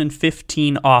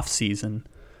 2015 offseason,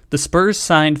 the Spurs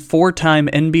signed 4-time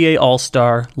NBA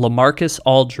All-Star LaMarcus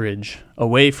Aldridge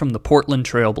away from the Portland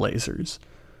Trail Blazers.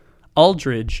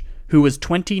 Aldridge, who was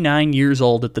 29 years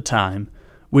old at the time,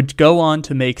 would go on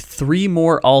to make 3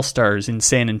 more All-Stars in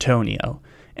San Antonio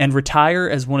and retire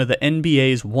as one of the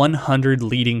NBA's 100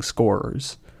 leading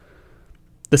scorers.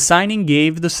 The signing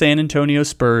gave the San Antonio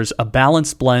Spurs a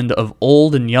balanced blend of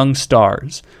old and young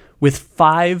stars, with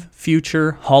 5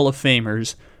 future Hall of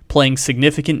Famers playing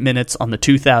significant minutes on the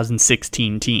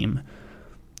 2016 team.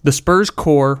 The Spurs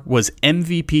core was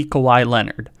MVP Kawhi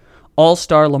Leonard,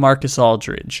 All-Star LaMarcus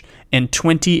Aldridge, and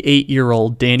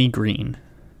 28-year-old Danny Green.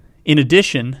 In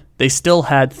addition, they still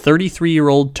had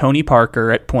 33-year-old Tony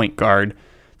Parker at point guard,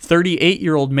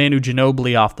 38-year-old Manu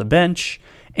Ginobili off the bench,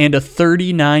 and a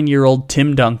 39-year-old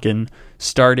Tim Duncan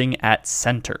starting at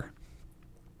center.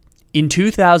 In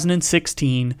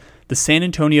 2016, the San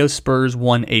Antonio Spurs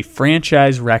won a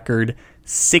franchise record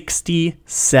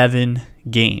 67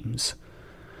 games.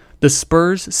 The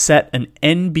Spurs set an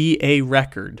NBA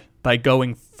record by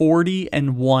going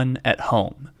 40-1 at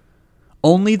home.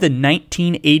 Only the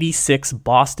 1986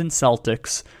 Boston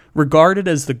Celtics, regarded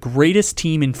as the greatest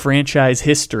team in franchise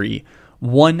history,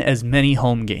 won as many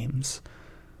home games.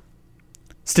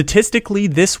 Statistically,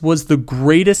 this was the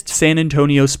greatest San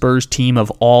Antonio Spurs team of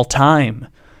all time.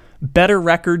 Better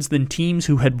records than teams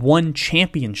who had won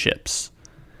championships.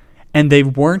 And they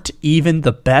weren't even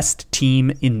the best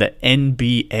team in the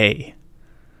NBA.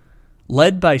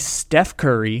 Led by Steph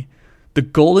Curry, the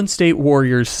Golden State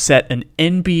Warriors set an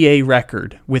NBA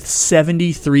record with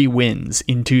 73 wins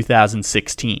in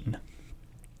 2016.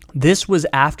 This was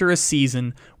after a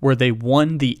season where they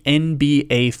won the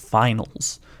NBA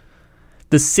Finals.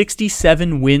 The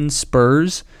 67-win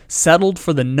Spurs settled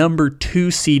for the number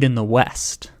 2 seed in the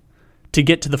West. To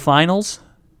get to the finals,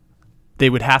 they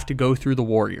would have to go through the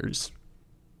Warriors.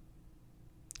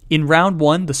 In round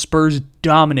 1, the Spurs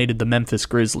dominated the Memphis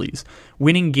Grizzlies,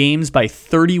 winning games by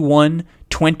 31,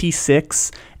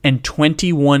 26, and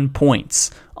 21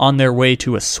 points on their way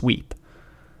to a sweep.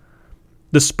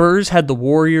 The Spurs had the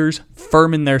Warriors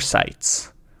firm in their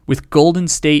sights, with Golden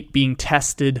State being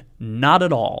tested not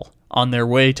at all on their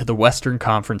way to the Western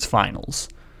Conference Finals.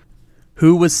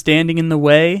 Who was standing in the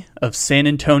way of San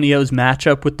Antonio's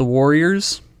matchup with the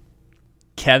Warriors?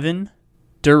 Kevin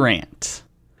Durant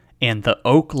and the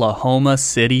Oklahoma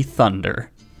City Thunder.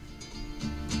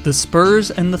 The Spurs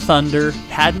and the Thunder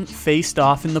hadn't faced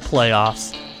off in the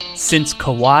playoffs since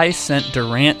Kawhi sent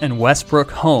Durant and Westbrook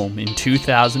home in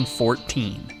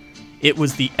 2014. It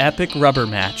was the epic rubber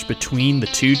match between the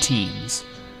two teams.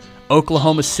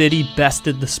 Oklahoma City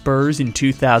bested the Spurs in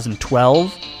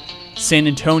 2012. San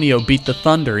Antonio beat the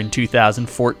Thunder in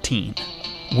 2014.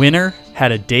 Winner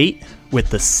had a date with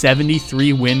the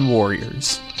 73-win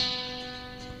Warriors.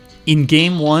 In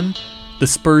Game 1, the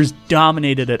Spurs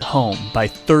dominated at home by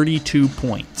 32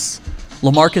 points.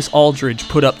 LaMarcus Aldridge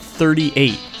put up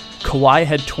 38, Kawhi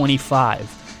had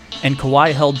 25, and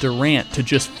Kawhi held Durant to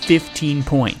just 15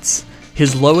 points,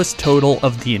 his lowest total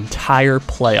of the entire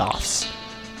playoffs.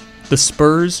 The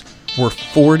Spurs were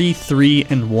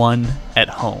 43-1 at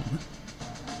home.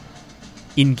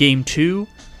 In Game 2,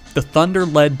 the Thunder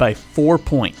led by 4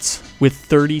 points with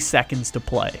 30 seconds to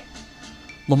play.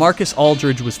 LaMarcus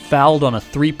Aldridge was fouled on a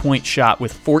 3-point shot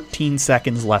with 14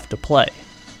 seconds left to play.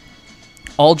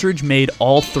 Aldridge made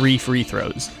all 3 free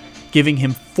throws, giving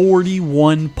him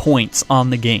 41 points on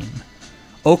the game.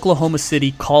 Oklahoma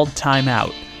City called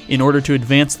timeout in order to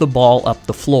advance the ball up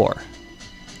the floor.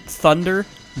 Thunder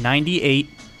 98,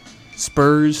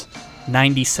 Spurs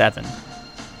 97.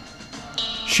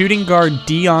 Shooting guard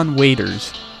Dion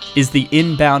Waiters is the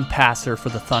inbound passer for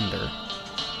the Thunder.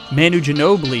 Manu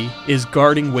Ginobili is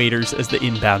guarding Waiters as the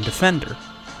inbound defender.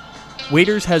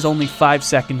 Waiters has only 5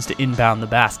 seconds to inbound the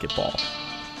basketball.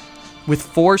 With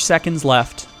 4 seconds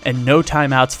left and no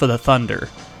timeouts for the Thunder,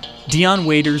 Dion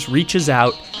Waiters reaches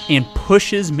out and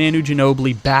pushes Manu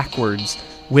Ginobili backwards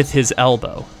with his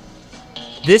elbow.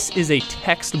 This is a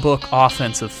textbook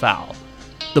offensive foul.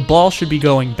 The ball should be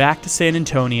going back to San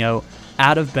Antonio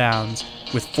out of bounds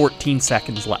with 14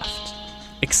 seconds left.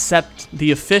 Except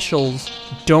the officials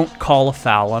don't call a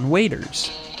foul on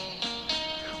Waiters.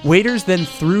 Waiters then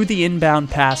threw the inbound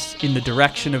pass in the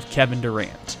direction of Kevin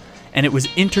Durant, and it was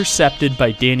intercepted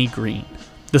by Danny Green.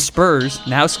 The Spurs,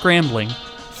 now scrambling,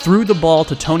 threw the ball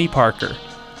to Tony Parker,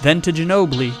 then to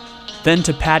Ginobili, then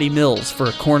to Patty Mills for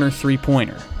a corner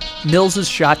three-pointer. Mills'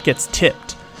 shot gets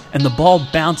tipped, and the ball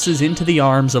bounces into the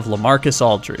arms of LaMarcus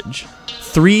Aldridge.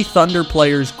 3 Thunder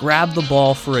players grab the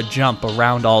ball for a jump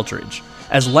around Aldridge,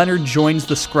 as Leonard joins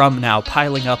the scrum now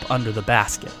piling up under the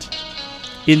basket.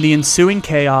 In the ensuing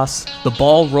chaos, the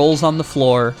ball rolls on the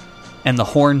floor, and the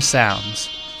horn sounds.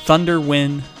 Thunder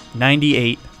win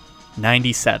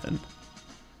 98-97.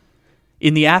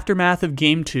 In the aftermath of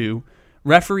Game 2,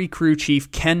 referee crew chief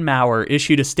Ken Maurer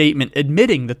issued a statement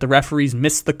admitting that the referees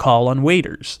missed the call on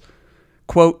Waiters.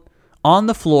 Quote, "On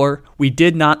the floor, we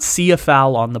did not see a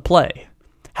foul on the play.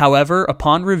 However,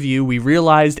 upon review, we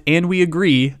realized and we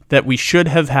agree that we should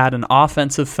have had an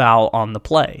offensive foul on the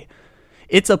play.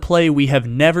 It's a play we have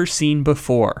never seen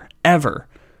before, ever,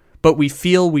 but we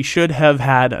feel we should have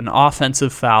had an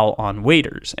offensive foul on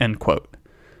Waiters," end quote.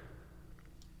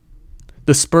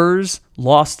 The Spurs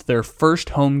lost their first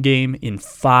home game in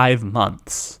 5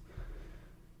 months.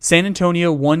 San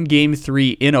Antonio won Game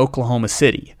 3 in Oklahoma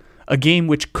City, a game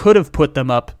which could have put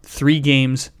them up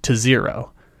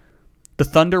 3-0. The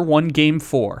Thunder won Game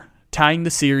 4, tying the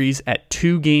series at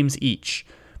 2 games each,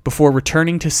 before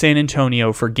returning to San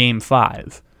Antonio for Game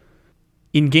 5.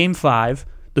 In Game 5,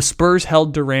 the Spurs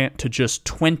held Durant to just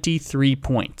 23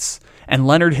 points, and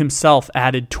Leonard himself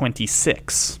added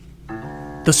 26.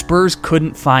 The Spurs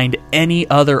couldn't find any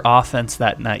other offense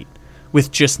that night,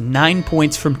 with just 9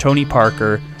 points from Tony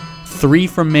Parker, 3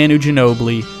 from Manu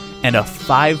Ginobili, and a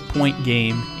 5-point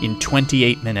game in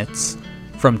 28 minutes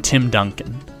from Tim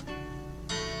Duncan.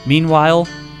 Meanwhile,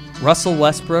 Russell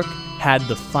Westbrook had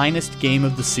the finest game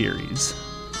of the series.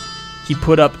 He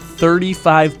put up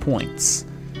 35 points,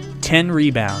 10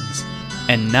 rebounds,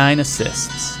 and 9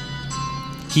 assists.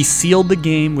 He sealed the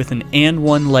game with an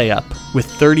and-one layup with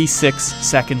 36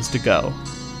 seconds to go.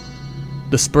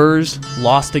 The Spurs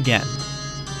lost again.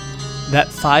 That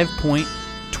 5-point,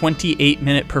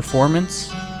 28-minute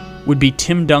performance would be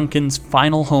Tim Duncan's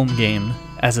final home game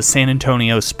as a San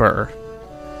Antonio Spur.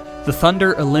 The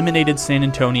Thunder eliminated San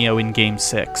Antonio in Game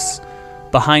 6,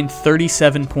 behind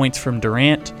 37 points from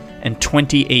Durant and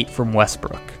 28 from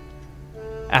Westbrook.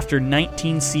 After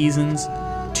 19 seasons,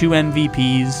 2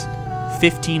 MVPs,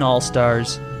 15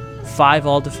 All-Stars, 5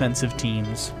 All-Defensive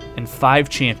teams, and 5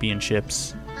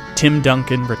 championships, Tim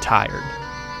Duncan retired.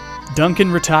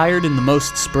 Duncan retired in the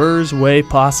most Spurs way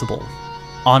possible,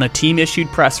 on a team-issued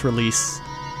press release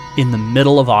in the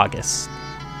middle of August.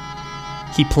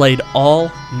 He played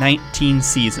all 19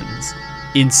 seasons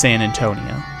in San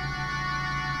Antonio.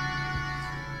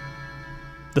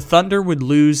 The Thunder would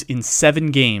lose in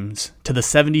 7 games to the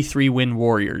 73-win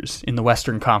Warriors in the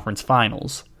Western Conference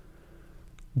Finals.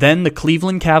 Then the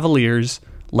Cleveland Cavaliers,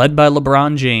 led by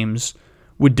LeBron James,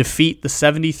 would defeat the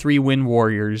 73-win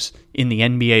Warriors in the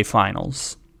NBA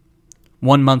Finals.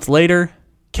 1 month later,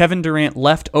 Kevin Durant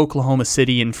left Oklahoma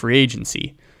City in free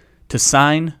agency to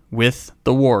sign with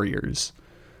the Warriors.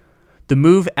 The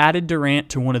move added Durant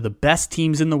to one of the best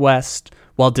teams in the West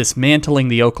while dismantling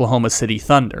the Oklahoma City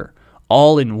Thunder,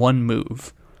 all in one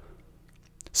move.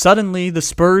 Suddenly, the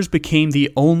Spurs became the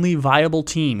only viable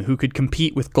team who could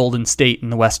compete with Golden State in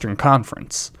the Western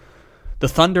Conference. The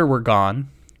Thunder were gone,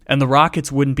 and the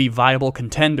Rockets wouldn't be viable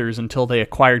contenders until they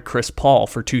acquired Chris Paul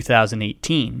for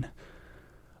 2018.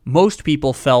 Most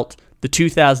people felt the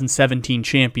 2017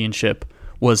 championship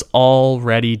was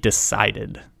already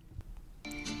decided.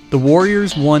 The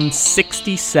Warriors won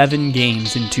 67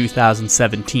 games in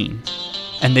 2017,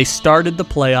 and they started the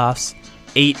playoffs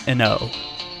 8-0.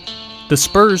 The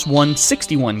Spurs won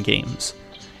 61 games,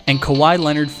 and Kawhi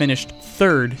Leonard finished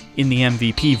 3rd in the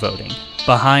MVP voting,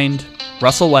 behind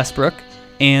Russell Westbrook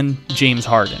and James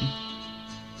Harden.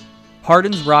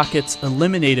 Harden's Rockets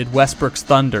eliminated Westbrook's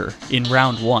Thunder in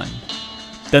round 1.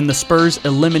 Then the Spurs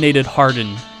eliminated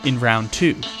Harden in round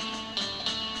 2.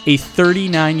 A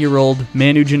 39-year-old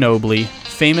Manu Ginobili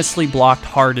famously blocked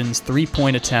Harden's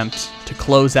 3-point attempt to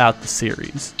close out the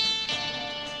series.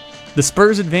 The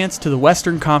Spurs advanced to the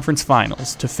Western Conference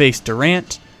Finals to face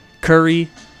Durant, Curry,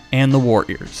 and the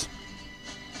Warriors.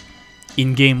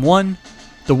 In Game 1,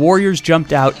 the Warriors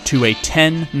jumped out to a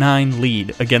 10-9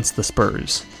 lead against the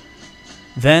Spurs.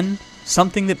 Then,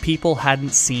 something that people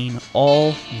hadn't seen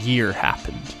all year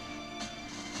happened.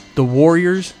 The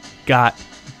Warriors got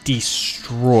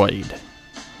destroyed.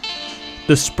 The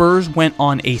the Spurs went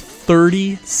on a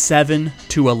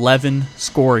 37-11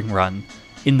 scoring run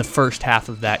in the first half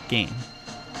of that game.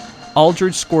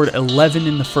 Aldridge scored 11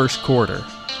 in the first quarter,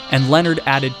 and Leonard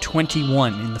added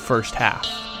 21 in the first half.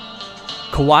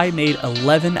 Kawhi made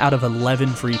 11 out of 11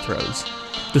 free throws.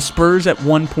 The Spurs at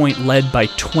one point led by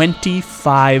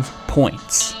 25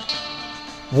 points.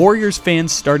 Warriors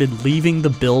fans started leaving the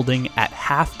building at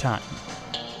halftime.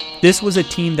 This was a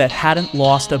team that hadn't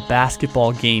lost a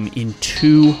basketball game in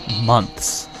 2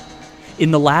 months.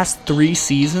 In the last 3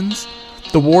 seasons,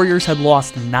 the Warriors had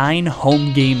lost 9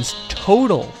 home games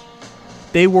total.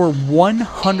 They were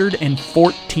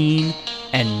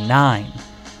 114-9.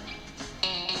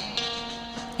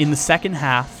 In the second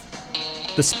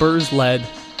half, the Spurs led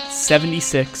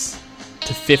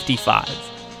 76-55.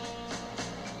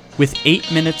 With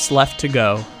 8 minutes left to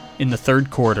go in the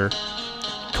third quarter,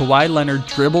 Kawhi Leonard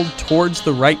dribbled towards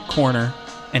the right corner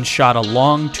and shot a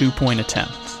long 2-point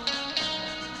attempt.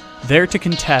 There to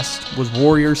contest was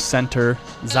Warriors center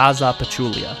Zaza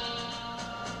Pachulia.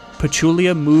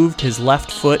 Pachulia moved his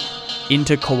left foot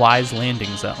into Kawhi's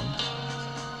landing zone.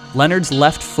 Leonard's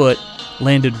left foot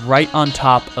landed right on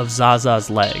top of Zaza's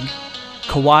leg.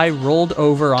 Kawhi rolled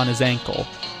over on his ankle,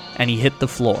 and he hit the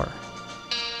floor.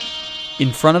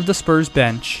 In front of the Spurs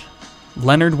bench,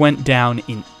 Leonard went down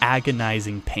in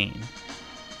agonizing pain.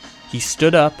 He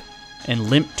stood up and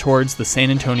limped towards the San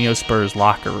Antonio Spurs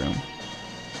locker room.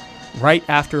 Right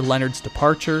after Leonard's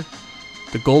departure,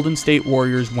 the Golden State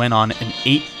Warriors went on an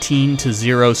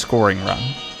 18-0 scoring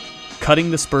run, cutting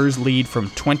the Spurs' lead from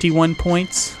 21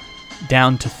 points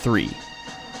down to 3.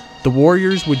 The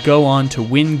Warriors would go on to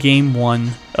win Game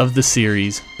 1 of the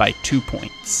series by 2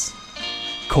 points.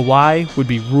 Kawhi would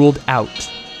be ruled out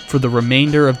for the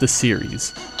remainder of the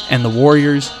series, and the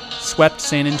Warriors swept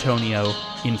San Antonio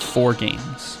in 4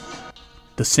 games.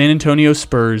 The San Antonio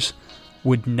Spurs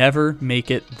would never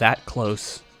make it that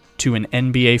close to an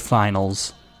NBA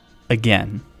Finals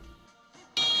again.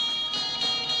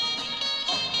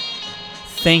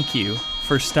 Thank you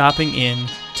for stopping in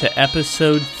to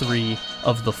episode 3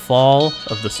 of the Fall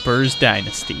of the Spurs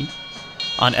Dynasty.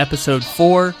 On episode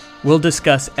 4, we'll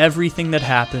discuss everything that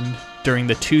happened during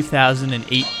the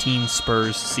 2018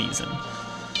 Spurs season.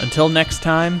 Until next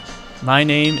time, my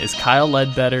name is Kyle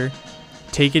Ledbetter.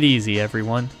 Take it easy,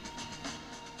 everyone.